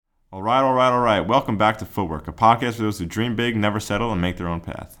All right. Welcome back to Footwork, a podcast for those who dream big, never settle, and make their own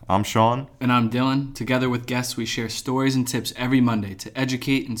path. I'm Sean. And I'm Dylan. Together with guests, we share stories and tips every Monday to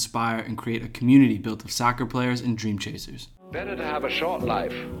educate, inspire, and create a community built of soccer players and dream chasers. Better to have a short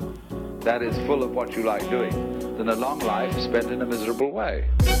life that is full of what you like doing than a long life spent in a miserable way.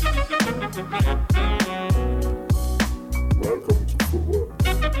 Welcome to Footwork.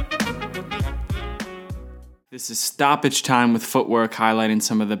 This is Stoppage Time with Footwork, highlighting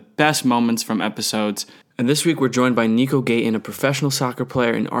some of the best moments from episodes. And this week we're joined by Nico Gayton, a professional soccer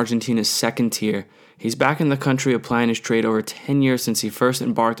player in Argentina's second tier. He's back in the country applying his trade over 10 years since he first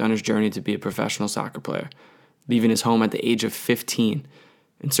embarked on his journey to be a professional soccer player, leaving his home at the age of 15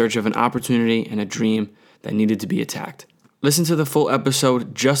 in search of an opportunity and a dream that needed to be attacked. Listen to the full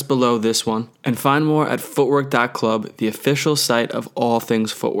episode just below this one and find more at footwork.club, the official site of all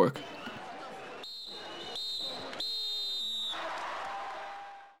things footwork.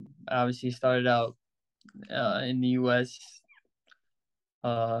 Obviously started out in the U.S.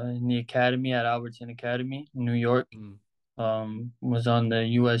 In the academy at Albertson Academy in New York. Was on the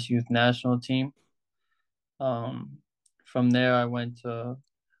U.S. Youth National Team. From there, I went to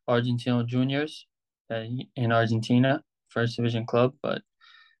Argentino Juniors in Argentina, first division club, but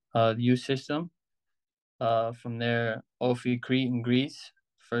the youth system. From there, Ofi Crete in Greece,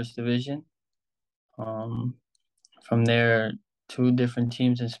 first division. From there, two different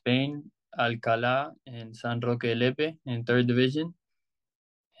teams in Spain, Alcalá and San Roque de Lepe in third division.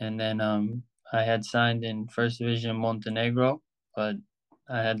 And then I had signed in first division Montenegro, but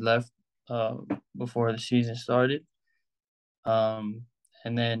I had left before the season started. And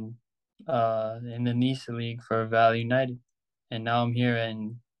then in the Nice League for Valley United. And now I'm here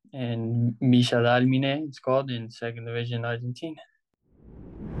in Villa Dálmine, it's called, in second division Argentina.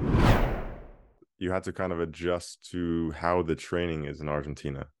 You had to kind of adjust to how the training is in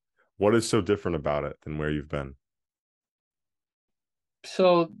Argentina. What is so different about it than where you've been?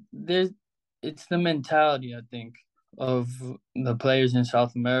 So it's the mentality, I think, of the players in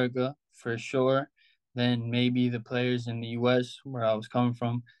South America for sure, than maybe the players in the U.S. where I was coming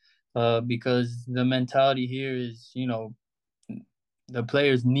from, because the mentality here is, the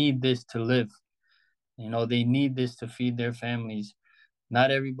players need this to live. They need this to feed their families. Not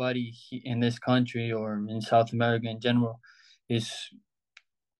everybody in this country or in South America in general is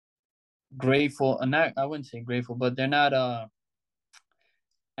grateful. And I wouldn't say grateful, but they're not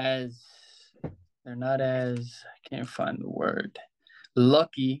as I can't find the word,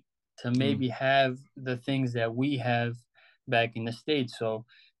 lucky to maybe have the things that we have back in the States. So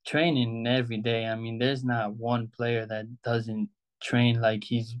training every day. I mean, there's not one player that doesn't train like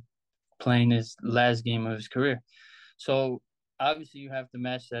he's playing his last game of his career. So obviously you have to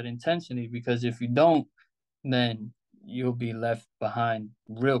match that intensity, because if you don't, then you'll be left behind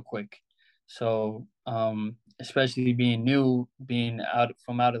real quick. So especially being new, being out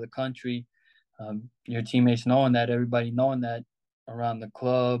of the country, your teammates knowing that, everybody knowing that around the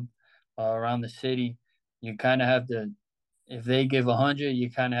club, around the city, you kind of have to, if they give 100, you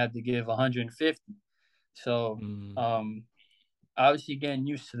kind of have to give 150. So obviously getting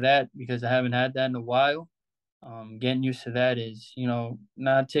used to that, because I haven't had that in a while. Getting used to that is,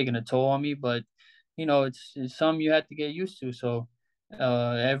 not taking a toll on me, but, it's something you have to get used to. So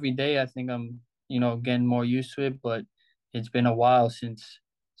every day I think I'm, getting more used to it, but it's been a while since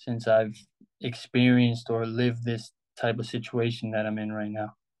I've experienced or lived this type of situation that I'm in right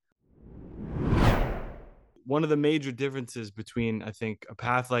now. One of the major differences between, I think, a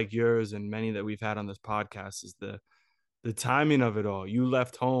path like yours and many that we've had on this podcast is the timing of it all. You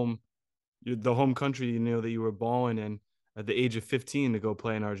left home, the home country that you were born in, at the age of 15 to go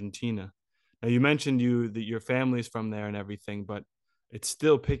play in Argentina. Now, you mentioned that your family's from there and everything, but it's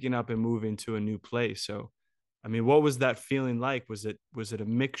still picking up and moving to a new place. So, I mean, what was that feeling like? Was it a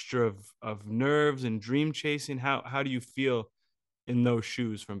mixture of nerves and dream chasing? How do you feel in those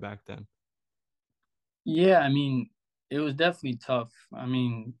shoes from back then? Yeah, I mean, it was definitely tough. I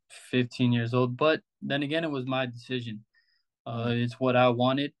mean, 15 years old, but then again, it was my decision. It's what I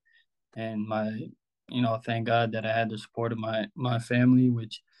wanted, and thank God that I had the support of my family,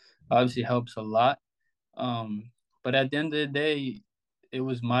 which obviously helps a lot. But at the end of the day, it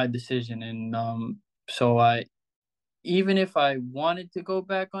was my decision, and so even if I wanted to go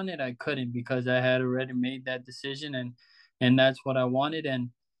back on it, I couldn't, because I had already made that decision, and that's what I wanted.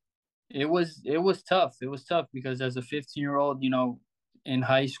 And it was tough. It was tough because as a 15-year-old, in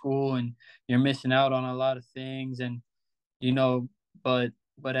high school, and you're missing out on a lot of things, and you know, but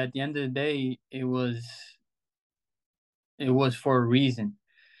at the end of the day, it was for a reason.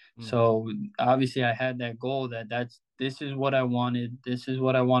 So obviously I had that goal this is what I wanted. This is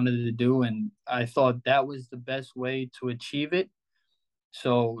what I wanted to do. And I thought that was the best way to achieve it.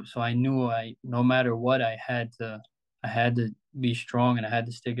 So I knew no matter what, I had to be strong and I had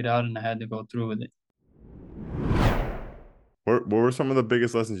to stick it out and I had to go through with it. What were some of the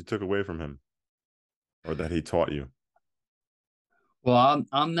biggest lessons you took away from him or that he taught you? Well,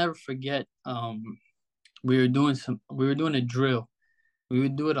 I'll never forget. We were doing a drill. We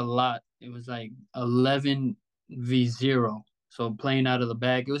would do it a lot. It was like 11v0. So playing out of the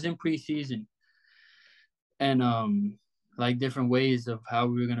bag. It was in preseason. And like different ways of how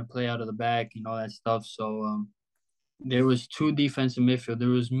we were gonna play out of the back and all that stuff. So there was two defensive midfield. There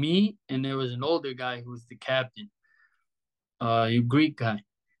was me and there was an older guy who was the captain, a Greek guy,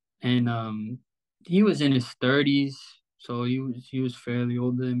 and he was in his 30s, so he was fairly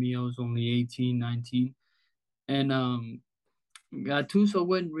older than me. I was only 18, 19, and Gattuso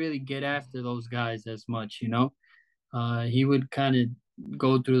wouldn't really get after those guys as much, you know. He would kind of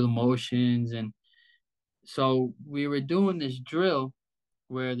go through the motions, and so we were doing this drill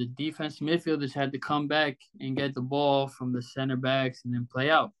where the defensive midfielders had to come back and get the ball from the center backs and then play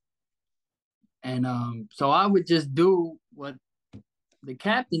out. And so I would just do what the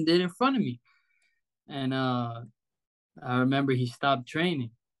captain did in front of me. And I remember he stopped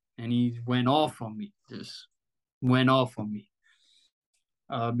training and he went off on me, just went off on me.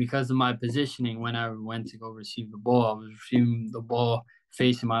 Because of my positioning when I went to go receive the ball. I was receiving the ball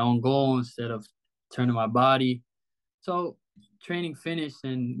facing my own goal instead of turning my body. So training finished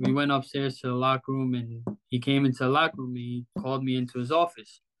and we went upstairs to the locker room and he came into the locker room and he called me into his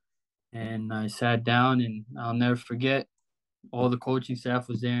office. And I sat down and I'll never forget, all the coaching staff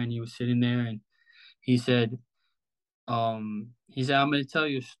was there and he was sitting there and he said, I'm going to tell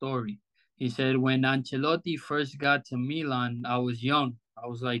you a story. He said, when Ancelotti first got to Milan, I was young. I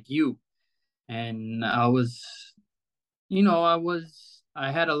was like you. And I was,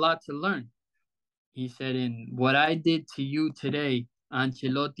 I had a lot to learn. He said, and what I did to you today,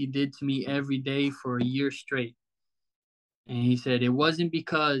 Ancelotti did to me every day for a year straight. And he said, it wasn't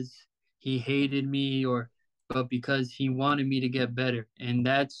because he hated me but because he wanted me to get better. And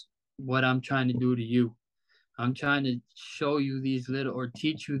that's what I'm trying to do to you. I'm trying to show you or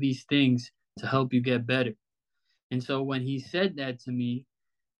teach you these things to help you get better. And so when he said that to me,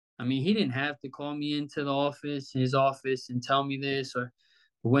 I mean, he didn't have to call me into his office and tell me this. But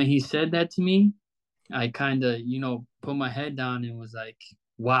when he said that to me, I kind of, put my head down and was like,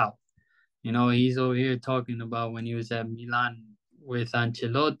 wow. He's over here talking about when he was at Milan with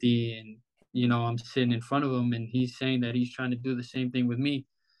Ancelotti and, I'm sitting in front of him and he's saying that he's trying to do the same thing with me.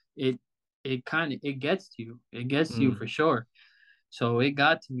 It gets to you. It gets to you for sure. So it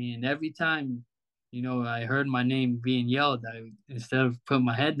got to me. And every time, I heard my name being yelled, instead of putting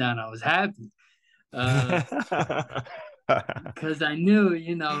my head down, I was happy. Because I knew,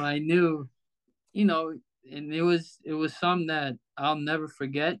 and it was something that I'll never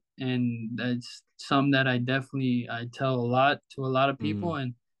forget. And that's something that I tell to a lot of people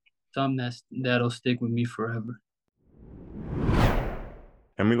and something that'll stick with me forever.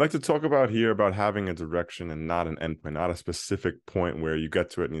 And we like to talk about having a direction and not an endpoint, not a specific point where you get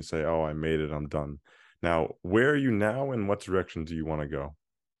to it and you say, oh, I made it, I'm done. Now, where are you now and what direction do you want to go?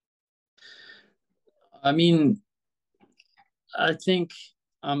 I mean, I think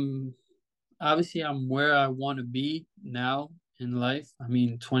I'm where I want to be now in life. I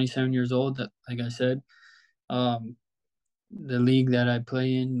mean, 27 years old, like I said. The league that I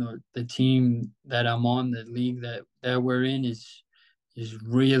play in or the team that I'm on, the league that we're in is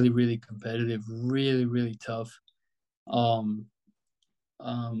really, really competitive, really, really tough.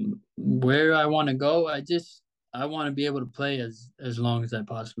 Where I want to go, I want to be able to play as long as I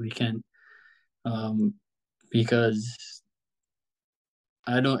possibly can. Because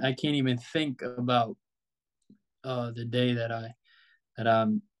I can't even think about the day that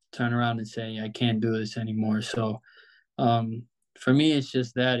I'm turn around and say I can't do this anymore. So for me, it's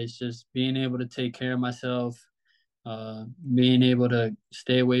just being able to take care of myself, being able to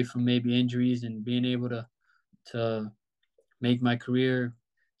stay away from maybe injuries and being able to make my career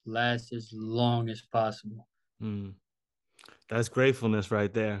last as long as possible. That's gratefulness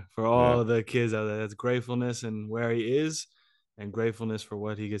right there for all the kids out there. That's gratefulness and where he is and gratefulness for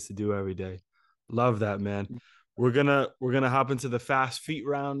what he gets to do every day. Love that, man. We're gonna hop into the fast feet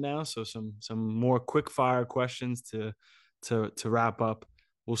round now. So some more quick fire questions to wrap up.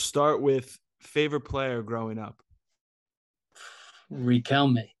 We'll start with favorite player growing up.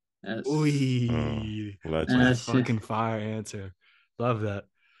 Riquelme. That's fucking fire answer. Love that.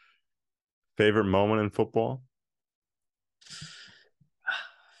 Favorite moment in football?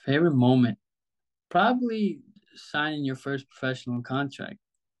 Favorite moment? Probably signing your first professional contract.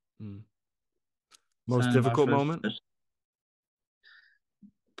 Most Signing my difficult first moment?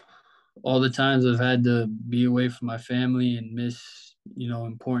 All the times I've had to be away from my family and miss,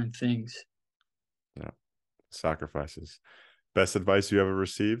 important things. Yeah. Sacrifices. Best advice you ever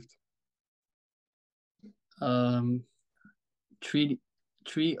received? Treat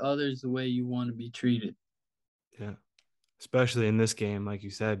others the way you want to be treated. Yeah. Especially in this game, like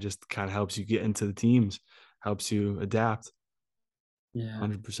you said, just kind of helps you get into the teams, helps you adapt. Yeah.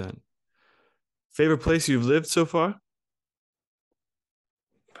 100%. Favorite place you've lived so far?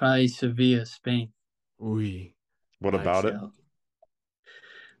 Probably Sevilla, Spain. Ooh. What about it?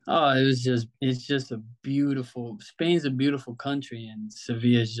 Oh, it's just a beautiful, Spain's a beautiful country, and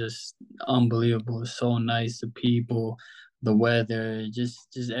Sevilla is just unbelievable. It's so nice, the people, the weather,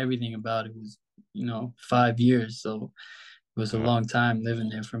 just everything about it was, 5 years. So it was a long time living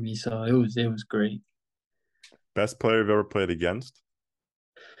there for me. So it was great. Best player you've ever played against?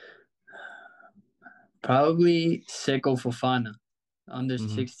 Probably Seko Fofana, under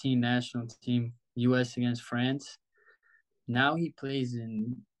 16 national team, U.S. against France. Now he plays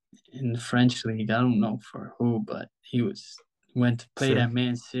in the French league. I don't know for who, but he went to play at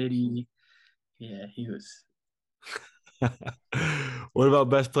Man City. Yeah, he was. What about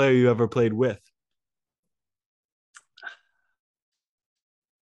best player you ever played with?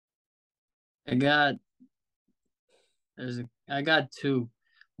 I got two.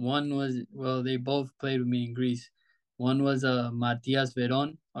 One was, they both played with me in Greece. One was Matias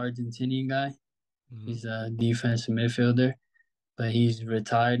Veron, Argentinian guy. He's a defensive midfielder, but he's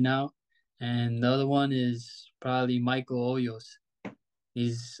retired now. And the other one is probably Michael Hoyos.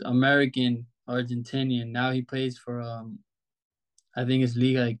 He's American, Argentinian. Now he plays for, I think it's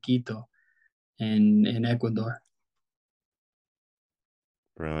Liga de Quito in Ecuador.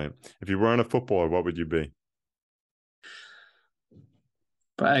 Brilliant. If you weren't a footballer, what would you be?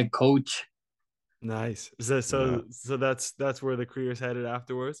 Probably coach. Nice. So that's where the career's headed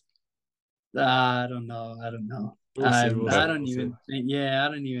afterwards? I don't know. I don't even think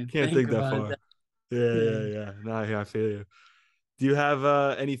that about far. that. Yeah. No, I feel you. Do you have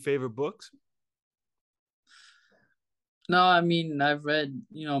any favorite books? No, I mean, I've read,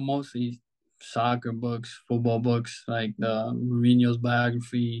 mostly soccer books, football books, like Mourinho's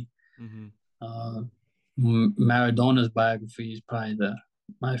biography. Maradona's biography is probably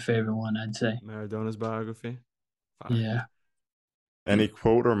my favorite one, I'd say. Maradona's biography? Fine. Yeah. Any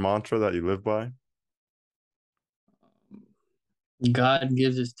quote or mantra that you live by? God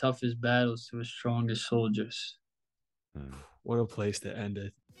gives his toughest battles to his strongest soldiers. What a place to end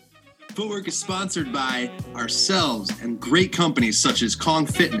it. Footwork is sponsored by ourselves and great companies such as Kong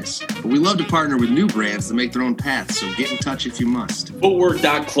Fitness. But we love to partner with new brands to make their own paths, so get in touch if you must.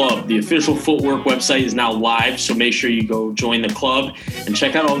 Footwork.club, the official Footwork website, is now live, so make sure you go join the club and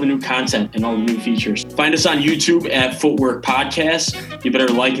check out all the new content and all the new features. Find us on YouTube at Footwork Podcast. You better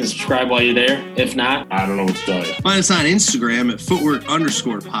like and subscribe while you're there. If not, I don't know what to tell you. Find us on Instagram at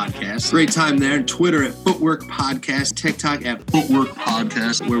Footwork_podcast. Great time there. And Twitter at Footwork Podcast. TikTok at Footwork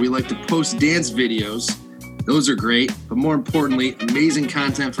Podcast, where we like to post dance videos. Those are great, but more importantly, amazing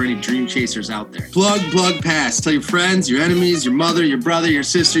content for any dream chasers out there. Plug, pass. Tell your friends, your enemies, your mother, your brother, your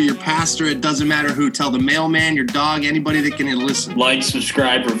sister, your pastor, it doesn't matter who. Tell the mailman, your dog, anybody that can listen. Like,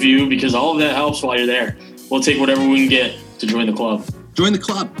 subscribe, review, because all of that helps while you're there. We'll take whatever we can get to join the club. Join the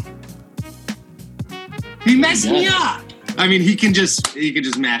club. He messed me up. I mean, he can just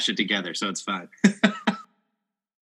mash it together, so it's fine.